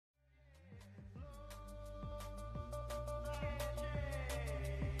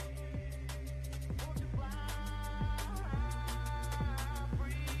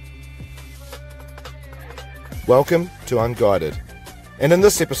Welcome to Unguided, and in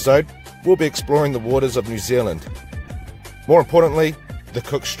this episode we'll be exploring the waters of New Zealand. More importantly, the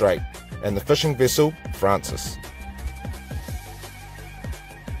Cook Strait and the fishing vessel Francis.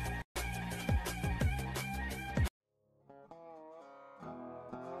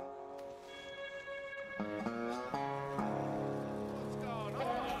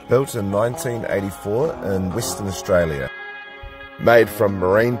 Built in 1984 in Western Australia. Made from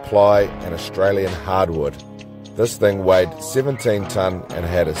marine ply and Australian hardwood. This thing weighed 17 tonne and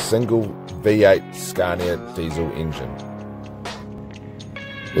had a single V8 Scania diesel engine.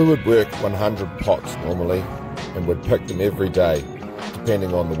 We would work 100 pots normally and would pick them every day,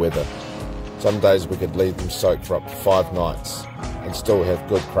 depending on the weather. Some days we could leave them soaked for up to 5 nights and still have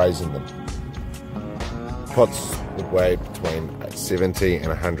good crays in them. Pots would weigh between 70 and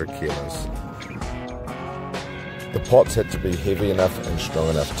 100 kilos. The pots had to be heavy enough and strong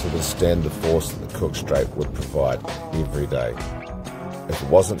enough to withstand the force that the Cook Strait would provide every day. If it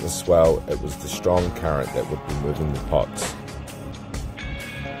wasn't the swell, it was the strong current that would be moving the pots.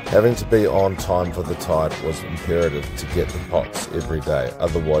 Having to be on time for the tide was imperative to get the pots every day,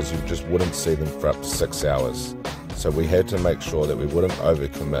 otherwise you just wouldn't see them for up to 6 hours. So we had to make sure that we wouldn't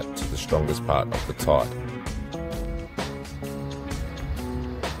overcommit to the strongest part of the tide.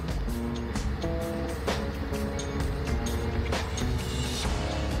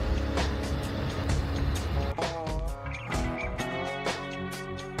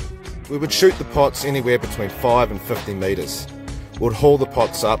 We would shoot the pots anywhere between 5 and 50 metres. We would haul the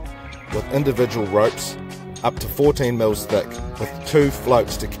pots up with individual ropes up to 14 mils thick with 2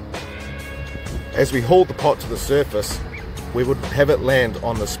 floats to. As we hauled the pot to the surface, we would have it land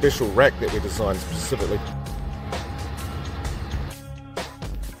on the special rack that we designed specifically.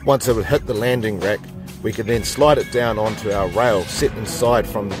 Once it would hit the landing rack, we could then slide it down onto our rail set inside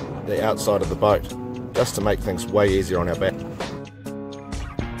from the outside of the boat, just to make things way easier on our back.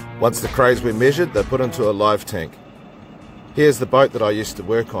 Once the crays were measured, they're put into a live tank. Here's the boat that I used to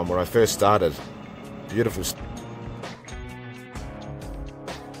work on when I first started. Beautiful. And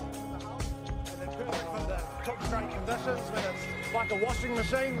they're perfect for the Cook Strait conditions when it's like a washing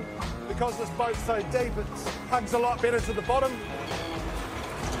machine. Because this boat's so deep, it hugs a lot better to the bottom.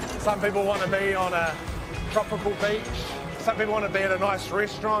 Some people want to be on a tropical beach. Some people want to be at a nice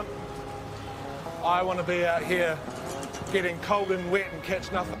restaurant. I want to be out here getting cold and wet and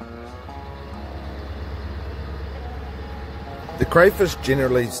catch nothing. The crayfish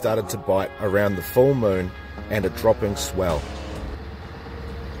generally started to bite around the full moon and a dropping swell.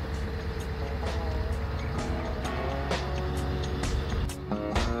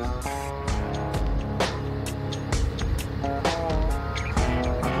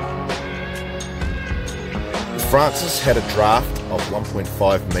 The Francis had a draft of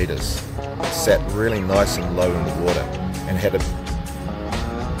 1.5 metres. It sat really nice and low in the water and had a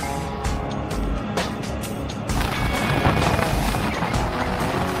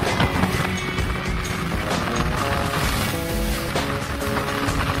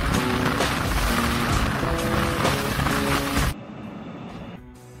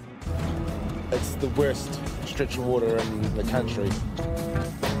It's the worst stretch of water in the country.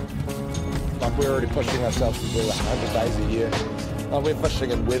 Like, we're already pushing ourselves to do 100 days a year. Like, we're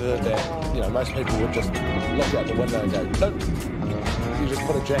fishing in weather that, you know, most people would just look out the window and go, nope. You just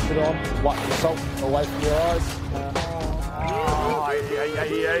put a jacket on, wipe the salt away from your eyes. Oh, ay.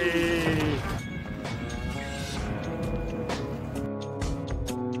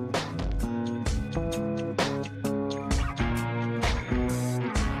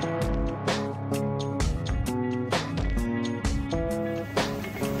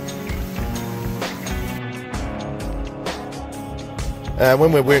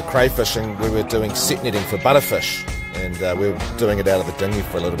 When we weren't crayfishing, we were doing set netting for butterfish, and we were doing it out of the dinghy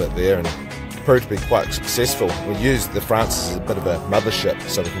for a little bit there, and it proved to be quite successful. We used the Francis as a bit of a mothership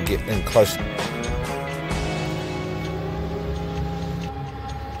so we can get in close.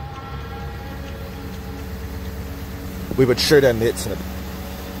 We would shoot our nets and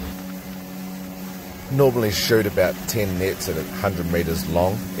normally shoot about 10 nets at 100 metres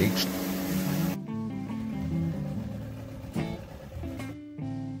long each.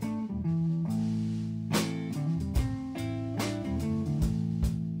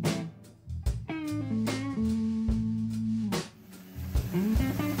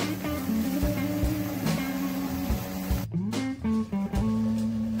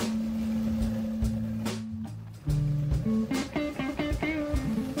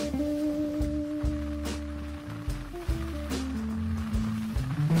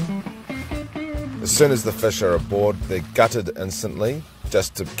 As soon as the fish are aboard, they're gutted instantly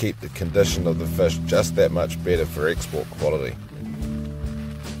just to keep the condition of the fish just that much better for export quality.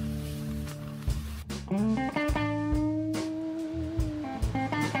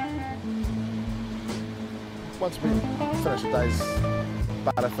 Once we finish a day's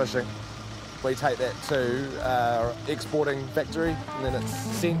butter fishing, we take that to our exporting factory, and then it's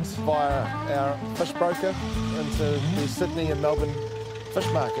sent via our fish broker into the Sydney and Melbourne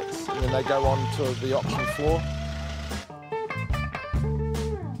fish markets, and then they go on to the auction floor.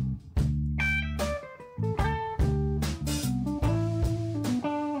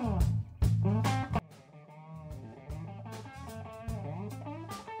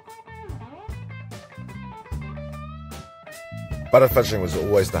 Butterfishing was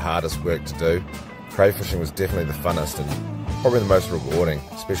always the hardest work to do. Crayfishing was definitely the funnest and probably the most rewarding,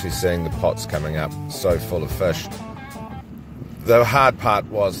 especially seeing the pots coming up so full of fish. The hard part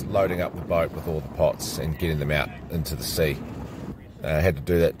was loading up the boat with all the pots and getting them out into the sea. I had to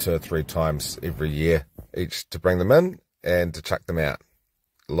do that 2 or 3 times every year, each to bring them in and to chuck them out.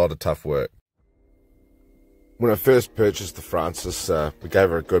 A lot of tough work. When I first purchased the Francis, we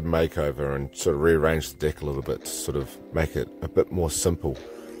gave her a good makeover and sort of rearranged the deck a little bit to sort of make it a bit more simple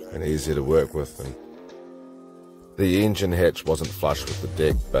and easier to work with. And the engine hatch wasn't flush with the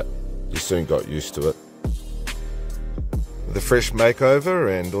deck, but you soon got used to it. With a fresh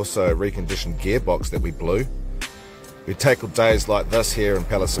makeover and also a reconditioned gearbox that we blew, we tackled days like this here in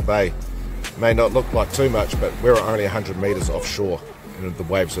Palliser Bay. It may not look like too much, but we're only 100 metres offshore and the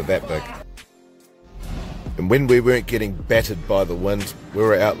waves are that big. And when we weren't getting battered by the wind, we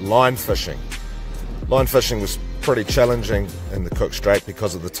were out line fishing. Line fishing was pretty challenging in the Cook Strait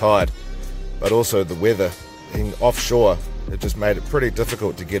because of the tide, but also the weather. Being offshore, it just made it pretty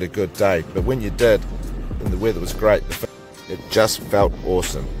difficult to get a good day. But when you did, and the weather was great, it just felt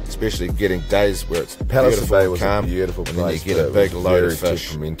awesome, especially getting days where it's Palliser Bay was calm, a beautiful place, and then you get a big load of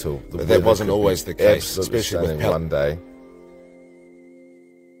fish. But that wasn't always the case, especially with one day.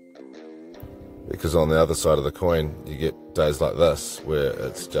 Because on the other side of the coin, you get days like this where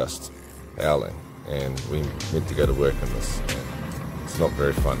it's just howling, and we meant to go to work in this, and it's not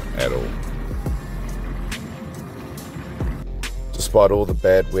very fun at all. Despite all the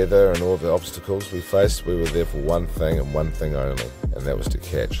bad weather and all the obstacles we faced, we were there for one thing and one thing only, and that was to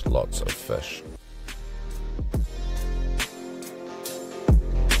catch lots of fish.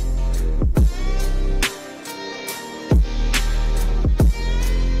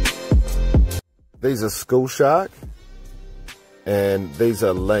 These are school shark, and these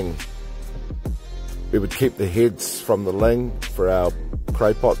are ling. We would keep the heads from the ling for our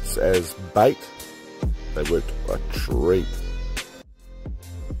cray pots as bait. They worked a treat.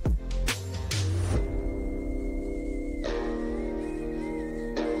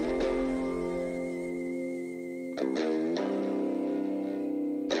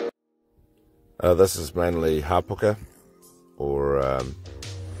 This is mainly Hapuku, or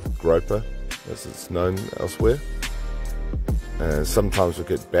groper, as it's known elsewhere. Sometimes we'll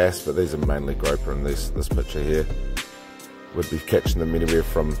get bass, but these are mainly groper in this picture here. We'd be catching them anywhere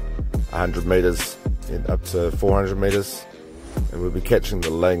from 100 metres up to 400 metres, and we'll be catching the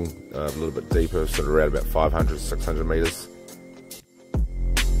ling a little bit deeper, sort of around about 500, 600 metres.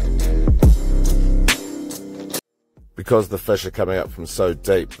 Because the fish are coming up from so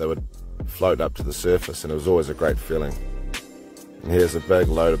deep, they would float up to the surface, and it was always a great feeling. And here's a big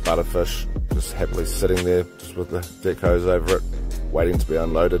load of butterfish just happily sitting there, just with the deck hose over it, waiting to be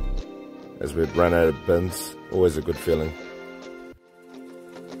unloaded as we'd run out of bins. Always a good feeling.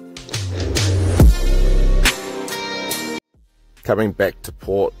 Coming back to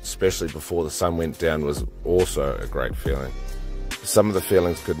port, especially before the sun went down, was also a great feeling. Some of the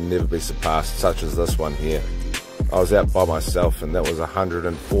feelings could never be surpassed, such as this one here. I was out by myself, and that was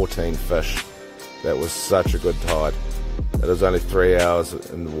 114 fish. That was such a good tide. It was only 3 hours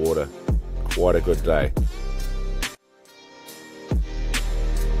in the water. Quite a good day.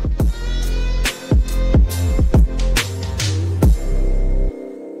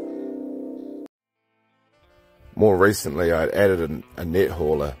 More recently, I'd added a net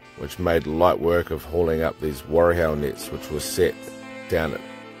hauler, which made light work of hauling up these Warehou nets, which were set down at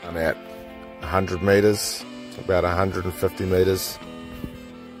about 100 metres to about 150 metres,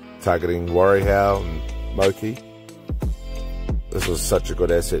 targeting Warehou and Moki. This was such a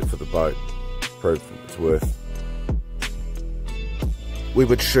good asset for the boat, proved its worth. We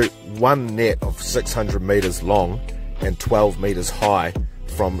would shoot one net of 600 metres long and 12 metres high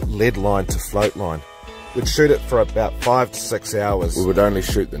from lead line to float line. We'd shoot it for about 5 to 6 hours. We would only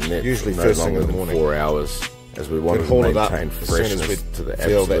shoot the net usually first thing in the morning, 4 hours, as we wanted to maintain freshness to the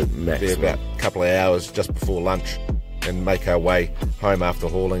absolute maximum. Be about a couple of hours just before lunch. and make our way home after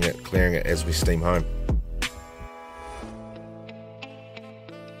hauling it, clearing it as we steam home.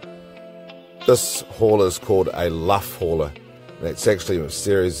 This hauler is called a luff hauler, and it's actually a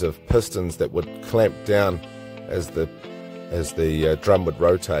series of pistons that would clamp down as the drum would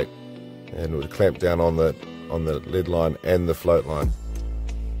rotate, and it would clamp down on the lead line and the float line.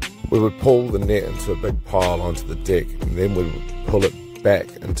 We would pull the net into a big pile onto the deck, and then we would pull it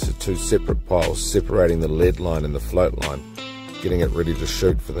back into two separate piles, separating the lead line and the float line, getting it ready to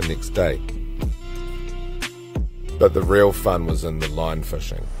shoot for the next day. But the real fun was in the line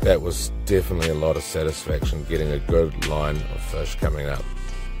fishing. That was definitely a lot of satisfaction, getting a good line of fish coming up.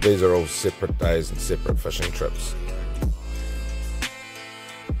 These are all separate days and separate fishing trips.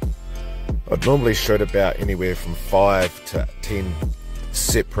 I'd normally shoot about anywhere from 5 to 10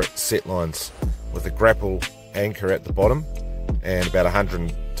 separate set lines with a grapple anchor at the bottom and about 100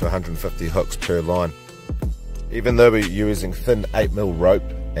 to 150 hooks per line. Even though we were using thin 8mm rope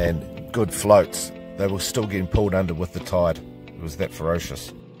and good floats, they were still getting pulled under with the tide. It was that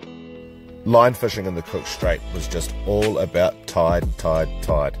ferocious. Line fishing in the Cook Strait was just all about tide, tide,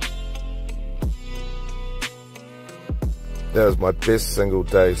 tide. That was my best single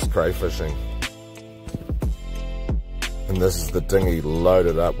day's crayfishing. And this is the dinghy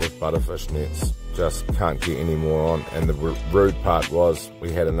loaded up with butterfish nets. Just can't get any more on. And the rude part was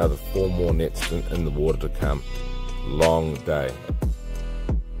we had another 4 more nets in the water to come. Long day.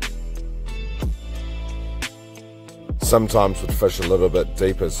 Sometimes we'd fish a little bit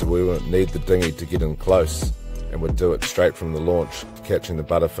deeper so we wouldn't need the dinghy to get in close, and we'd do it straight from the launch, catching the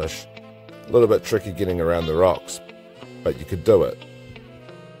butterfish. A little bit tricky getting around the rocks, but you could do it.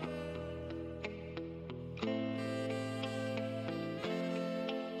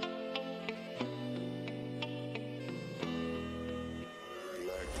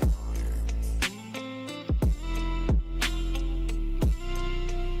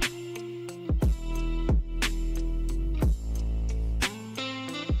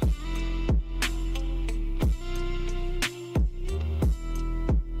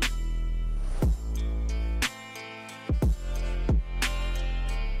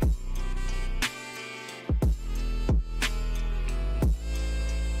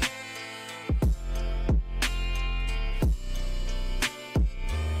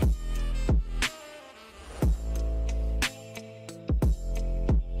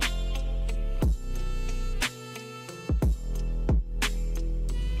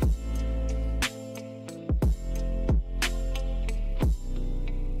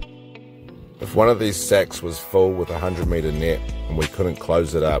 If one of these sacks was full with a 100-metre net and we couldn't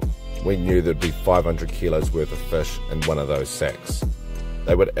close it up, we knew there'd be 500 kilos worth of fish in one of those sacks.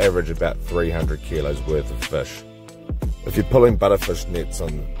 They would average about 300 kilos worth of fish. If you're pulling butterfish nets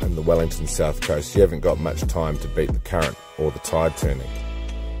in the Wellington South Coast, you haven't got much time to beat the current or the tide turning.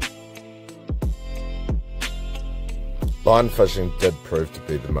 Line fishing did prove to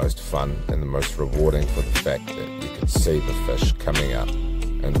be the most fun and the most rewarding for the fact that you could see the fish coming up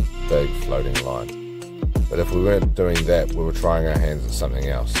in big floating line. But if we weren't doing that, we were trying our hands at something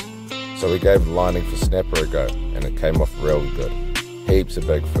else. So we gave lining for snapper a go, and it came off real good. Heaps of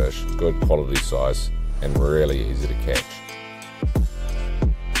big fish, good quality size, and really easy to catch.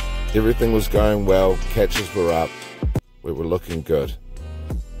 Everything was going well, catches were up, we were looking good.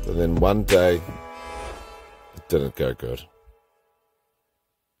 But then one day, it didn't go good.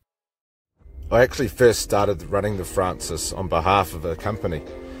 I actually first started running the Francis on behalf of a company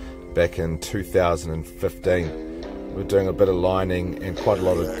back in 2015. We were doing a bit of lining and quite a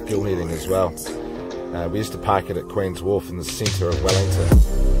lot of gill netting as well. We used to park it at Queen's Wharf in the centre of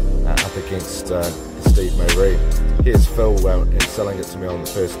Wellington, up against Steve Marie. Here's Phil and selling it to me on the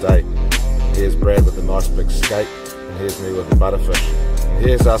first day. Here's Brad with a nice big skate, and here's me with a butterfish. And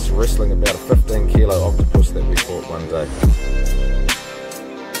here's us wrestling about a 15-kilo octopus that we caught one day.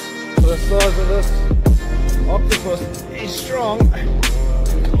 The size of this octopus is strong.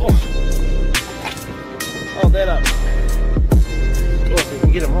 Hold that up. Oh, if we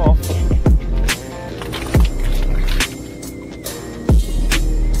can get him off.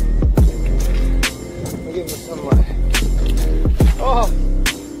 I'll give him the sunlight. Oh!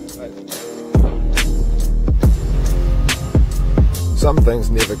 Some things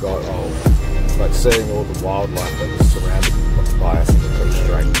never got old, like seeing all the wildlife that was surrounded by us in the Cook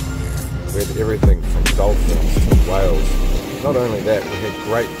Strait. We had everything from dolphins to whales. Not only that, we had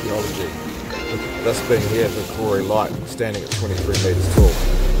great geology. With this being here for Corey Light, standing at 23 metres tall.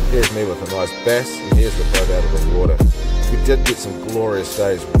 Here's me with a nice bass, and here's the boat out of the water. We did get some glorious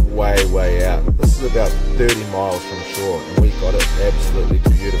days way, way out. This is about 30 miles from shore, and we got it absolutely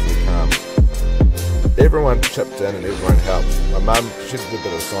beautifully calm. Everyone chipped in and everyone helped. My mum, she did a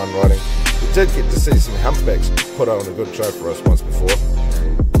bit of sign writing. We did get to see some humpbacks put on a good show for us once before.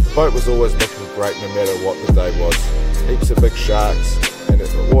 The boat was always looking great no matter what the day was. Heaps of big sharks, and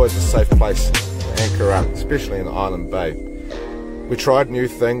it's always a safe place to anchor up, especially in Island Bay. We tried new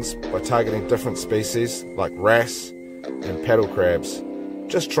things by targeting different species like wrasse and paddle crabs,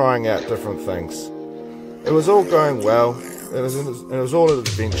 just trying out different things. It was all going well, it was all an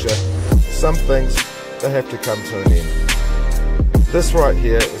adventure. Some things, they have to come to an end. This right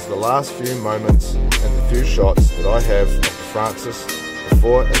here is the last few moments and the few shots that I have of the Francis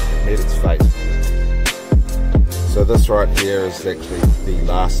before it met its fate. So this right here is actually the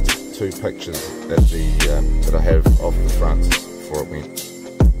last two pictures that I have of the Francis before it went.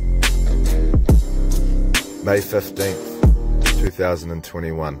 May 15th,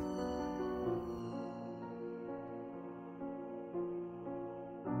 2021.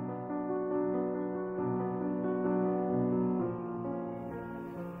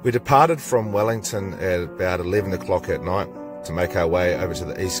 We departed from Wellington at about 11 o'clock at night to make our way over to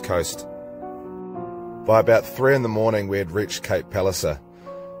the east coast. By about 3 in the morning we had reached Cape Palliser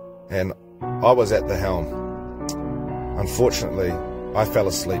and I was at the helm. Unfortunately, I fell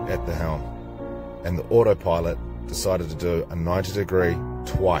asleep at the helm and the autopilot decided to do a 90-degree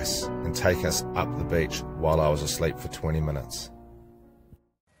twice and take us up the beach while I was asleep for 20 minutes.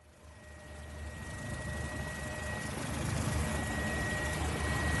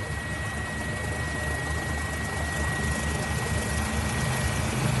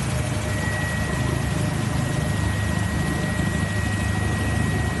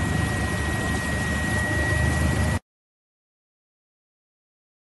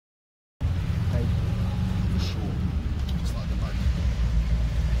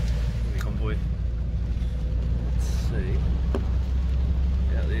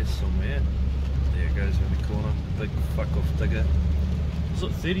 Somewhere. There it goes in the corner. Big fuck off digger. Is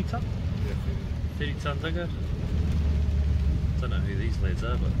it 30 ton? Yeah, 30 ton digger. Don't know who these lads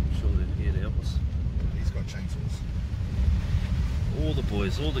are, but I'm sure they're here to help us. He's got chainsaws. All the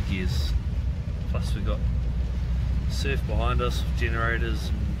boys, all the gears. Plus we got surf behind us, generators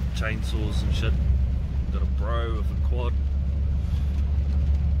and chainsaws and shit. Got a bro with a quad.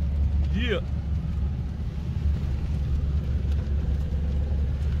 Yeah.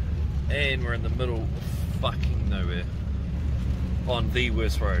 And we're in the middle of fucking nowhere on the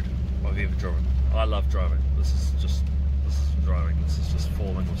worst road I've ever driven. I love driving. This is driving. This is just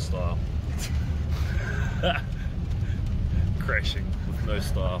falling with style. Crashing with no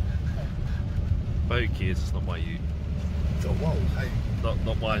style. But who cares? It's not my ute. Oh, whoa, hey.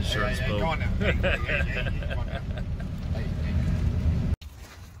 Not my insurance bill. Go on now.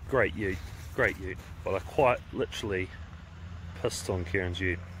 Great ute. Great ute. But I quite literally pissed on Kieran's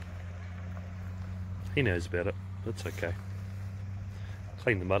ute. He knows about it. It's okay.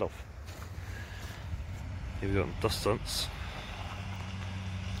 Clean the mud off. Here we got distance.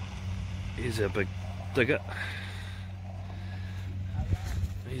 Here's our big digger.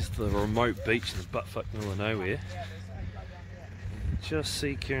 Here's the remote beach in the buttfuck middle of nowhere. And just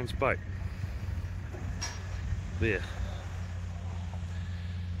see Kieran's boat. There.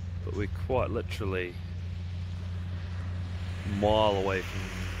 But we're quite literally a mile away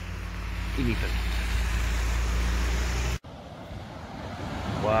from anything.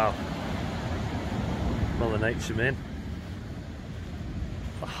 Wow. Mother Nature, man.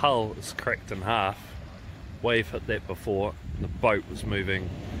 The hull is cracked in half. Wave hit that before, and the boat was moving.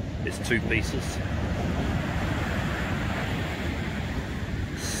 There's two pieces.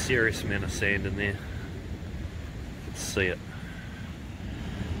 Serious amount of sand in there. You can see it.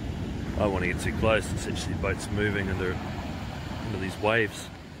 I don't want to get too close. Essentially, the boat's moving into these waves.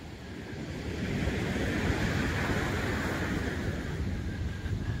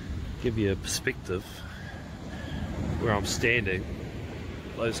 Give you a perspective where I'm standing.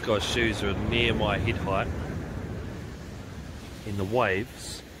 Those guys' shoes are near my head height. In the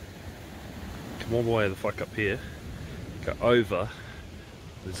waves, come all the way the fuck up here, go over.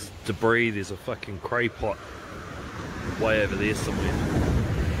 There's debris, there's a fucking cray pot way over there somewhere.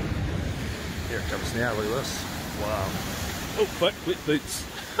 Here it comes now, look at this. Wow. Oh fuck, wet boots.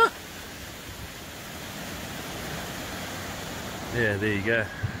 Yeah, there you go.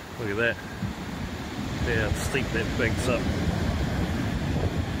 Look at that. Yeah, how steep that thing's up.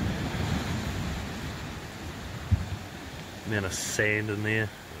 Amount of sand in there.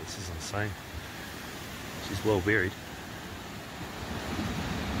 This is insane. She's well buried.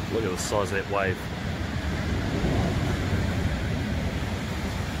 Look at the size of that wave.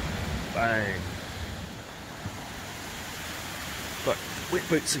 Bang. Fuck, wet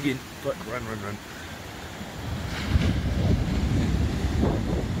boots again. Fuck, run, run, run.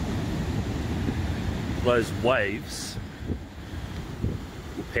 Those waves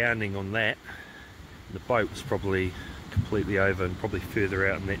were pounding on that. The boat was probably completely over and probably further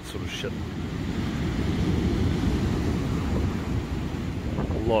out and that sort of shit.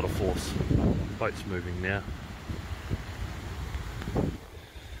 A lot of force. Boat's moving now.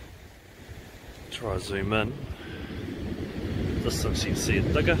 Try to zoom in. Distance you can see a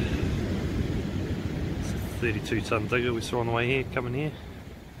digger. It's a 32 tonne digger we saw on the way here, coming here.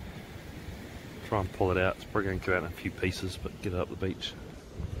 Try and pull it out. It's probably going to go out in a few pieces, but get it up the beach.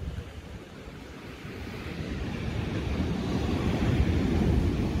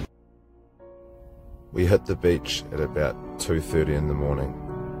 We hit the beach at about 2:30 in the morning.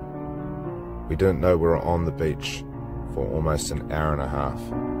 We didn't know we were on the beach for almost an hour and a half.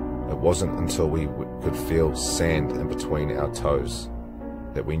 It wasn't until we could feel sand in between our toes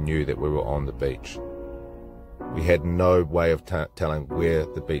that we knew that we were on the beach. We had no way of telling where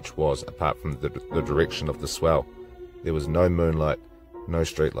the beach was apart from the direction of the swell. There was no moonlight, no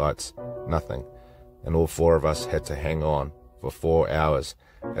street lights, nothing. And all four of us had to hang on for 4 hours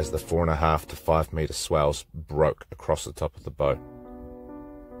as the 4.5 to 5 meter swells broke across the top of the boat.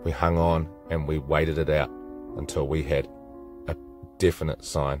 We hung on and we waited it out until we had a definite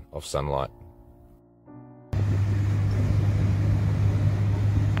sign of sunlight.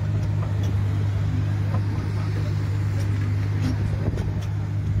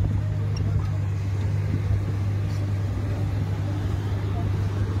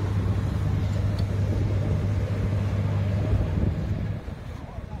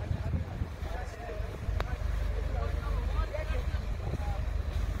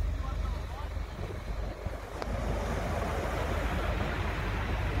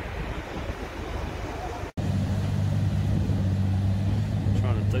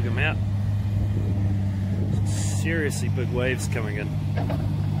 Dig them out. Seriously big waves coming in.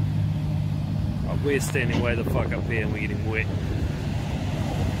 Oh, we're standing way the fuck up here and we're getting wet.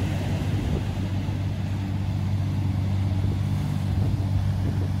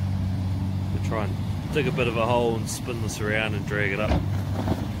 We'll try and dig a bit of a hole and spin this around and drag it up.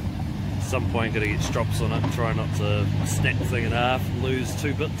 At some point gotta get strops on it and try not to snap the thing in half and lose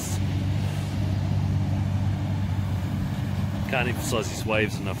 2 bits. Can't emphasise these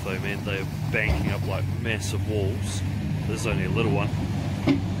waves enough though, man. They're banking up like massive walls. There's only a little one.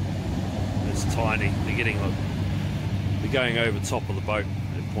 It's tiny. They're getting like, they're going over top of the boat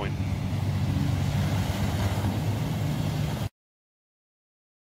at that point.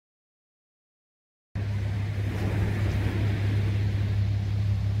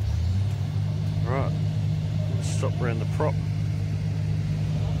 Right, let's stop around the prop.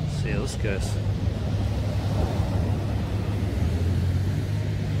 See how this goes.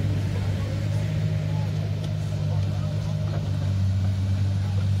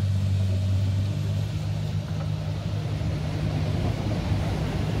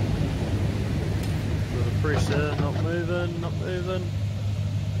 Pressure, not moving, not moving.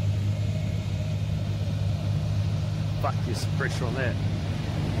 Fuck, there's some pressure on that.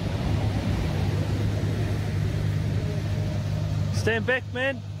 Stand back,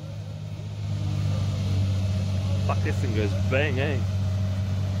 man. Fuck, that thing goes bang, eh?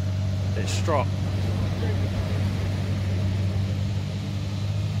 That strop.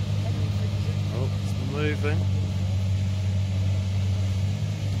 Oh, it's moving.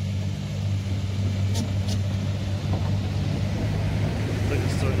 I think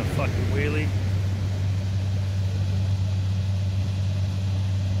it's doing a fucking wheelie.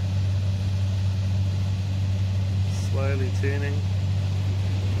 Slowly turning.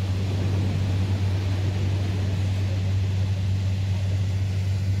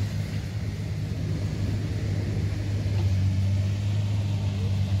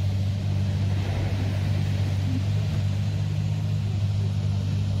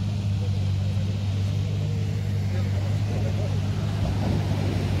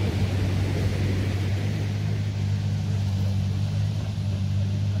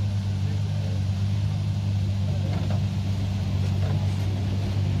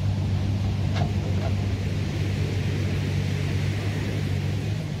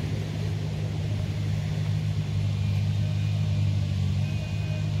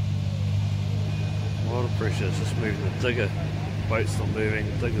 Pressure, it's just moving the digger. Boat's not moving,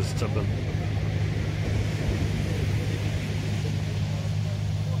 the digger's tipping.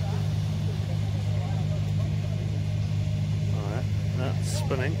 Alright, that's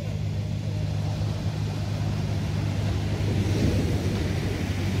spinning.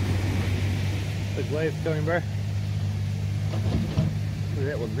 Big wave coming, bro. Look at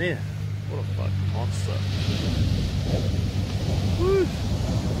that one there. What a fucking monster. Woo.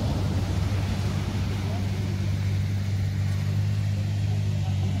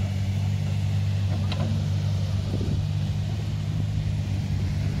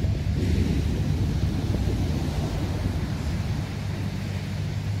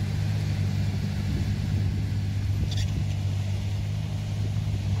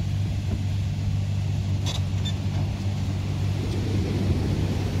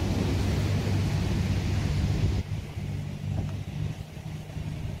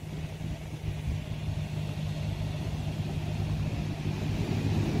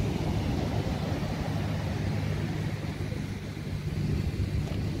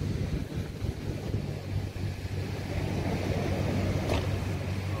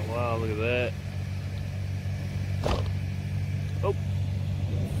 Look at that. Oh,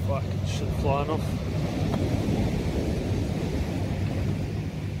 fucking shit flying off.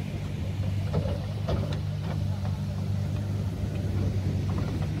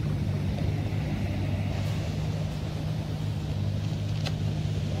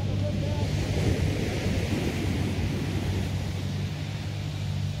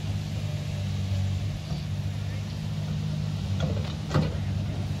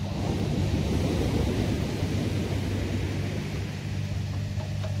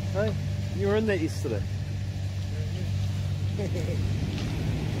 Hey, you were in that yesterday.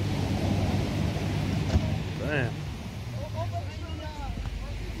 Damn.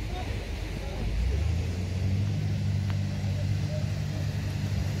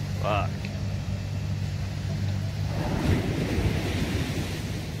 Fuck.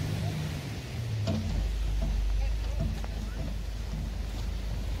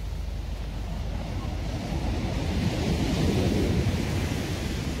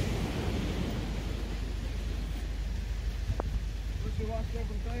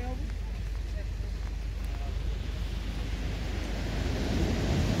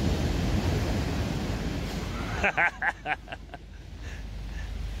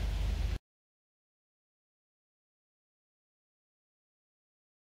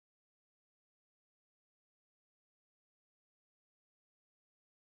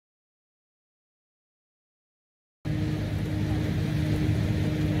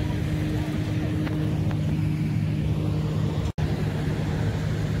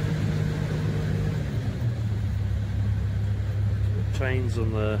 Chains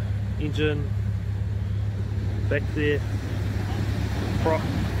on the engine, back there, prop,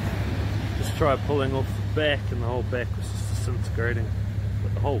 just tried pulling off the back and the whole back was just disintegrating,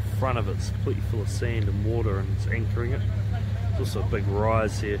 but the whole front of it's completely full of sand and water and it's anchoring it. There's also a big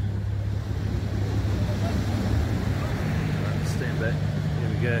rise here. Right, stand back, here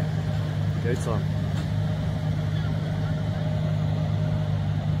we go, go time.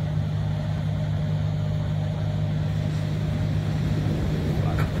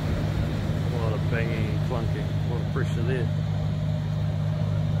 Banging and clunking, a lot of pressure there.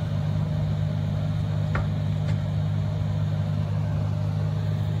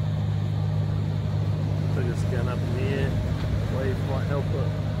 Biggest gun up in the air, wave might help it.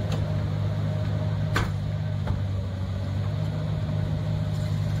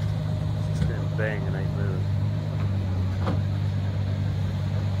 Just going bang and ain't moving.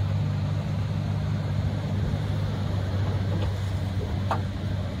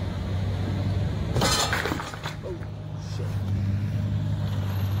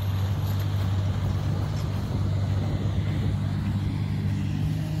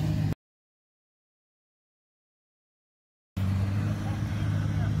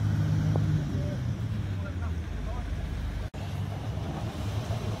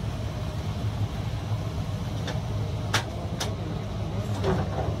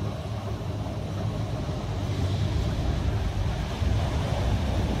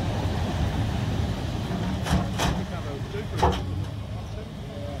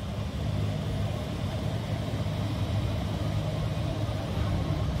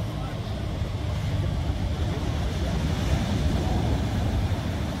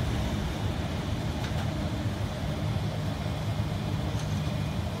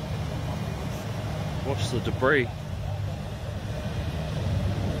 Watch the debris.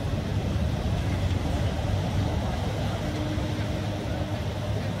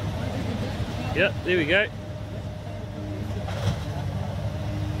 Yep, there we go.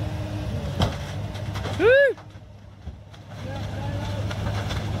 Woo!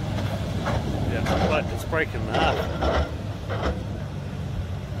 Yeah, but it's breaking in half.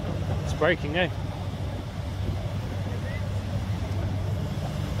 It's breaking, eh?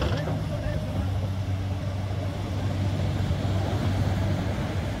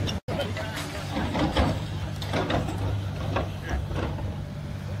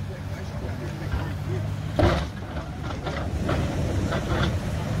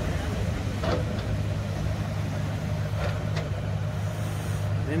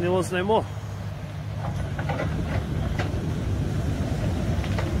 then there was no more.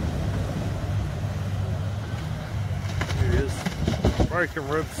 There he is. Broken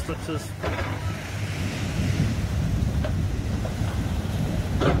rib stitches.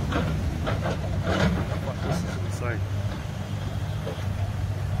 Fuck, this is insane.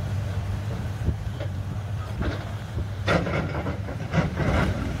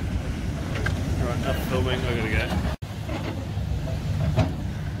 Right, enough filming, I gotta go.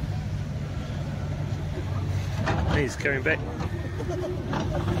 He's coming back.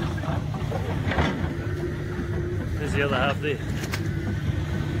 There's the other half there.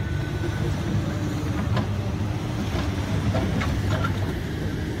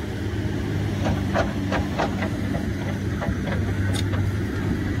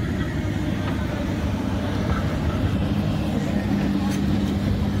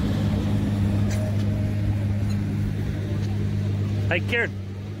 Hey Kieran,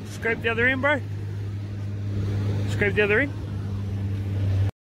 scrape the other end, bro. Scrape the other end.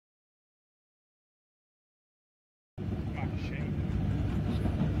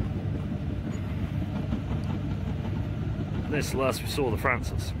 That's the last we saw of the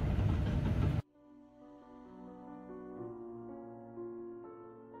Francis.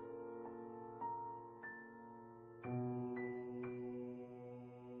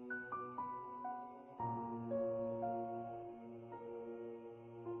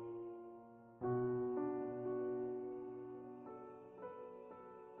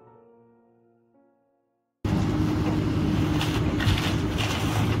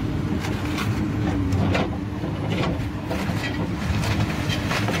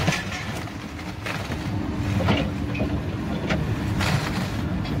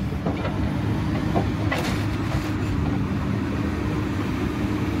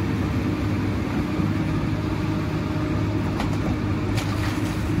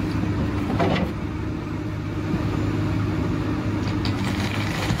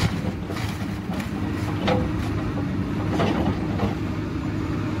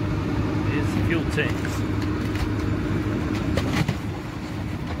 Tanks.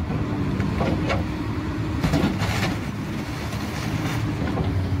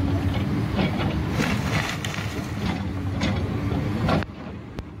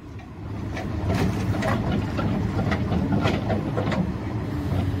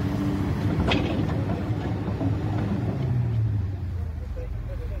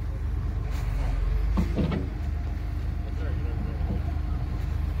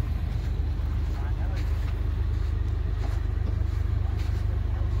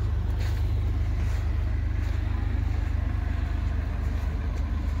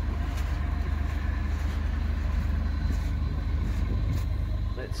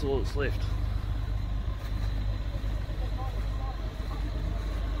 That's all that's left.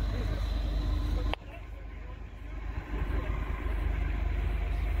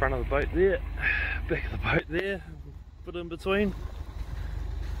 Front of the boat there, back of the boat there, bit in between.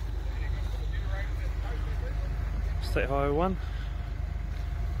 State Highway 1.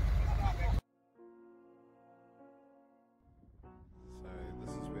 So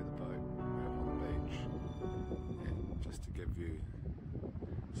this is where the boat went up on the beach, and just to give you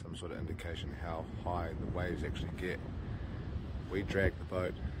some sort of indication how high the waves actually get, we dragged the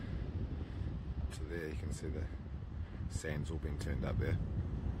boat to there. You can see the sand's all been turned up there.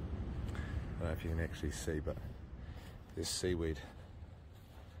 I don't know if you can actually see, but there's seaweed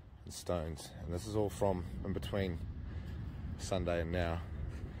and stones, and this is all from in between Sunday and now.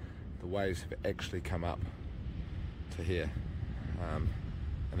 The waves have actually come up to here, and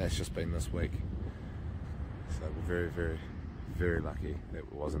that's just been this week. So we're very, very, very lucky that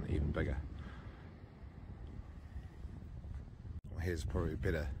it wasn't even bigger. Well, here's probably a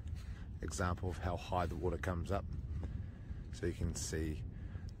better example of how high the water comes up. So you can see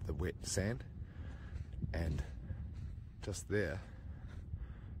the wet sand, and just there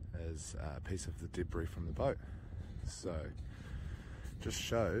is a piece of the debris from the boat. So just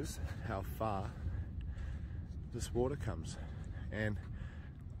shows how far this water comes, and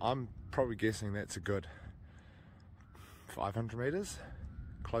I'm probably guessing that's a good 500 meters,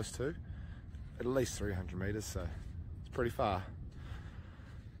 close to at least 300 meters, so it's pretty far.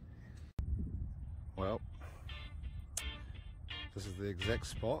 Well, this is the exact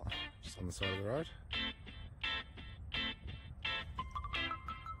spot, just on the side of the road.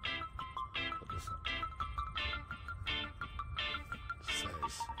 Put this up. It says,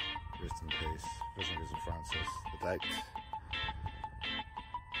 rest in peace, Visionaries of Francis, the date.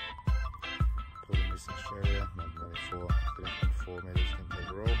 Pulled in Western Australia, 1994, 13.4 metres, 10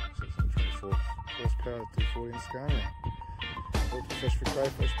 overall, 624 horsepower, 240 in Scania. built a fish for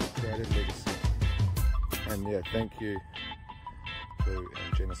crayfish, but created legacy. And yeah, thank you to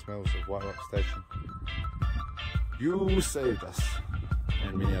Janice Mills of White Rock Station. You saved us,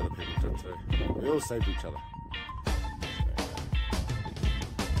 and many other people did too. We all saved each other.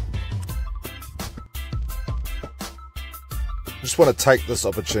 I just want to take this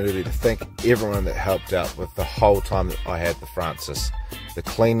opportunity to thank everyone that helped out with the whole time that I had the Francis. The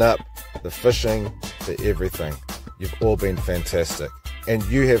cleanup, the fishing, the everything. You've all been fantastic. And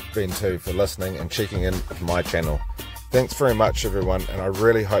you have been too for listening and checking in with my channel. Thanks very much everyone, and I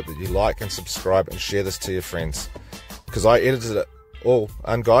really hope that you like and subscribe and share this to your friends, because I edited it all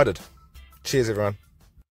unguided. Cheers everyone.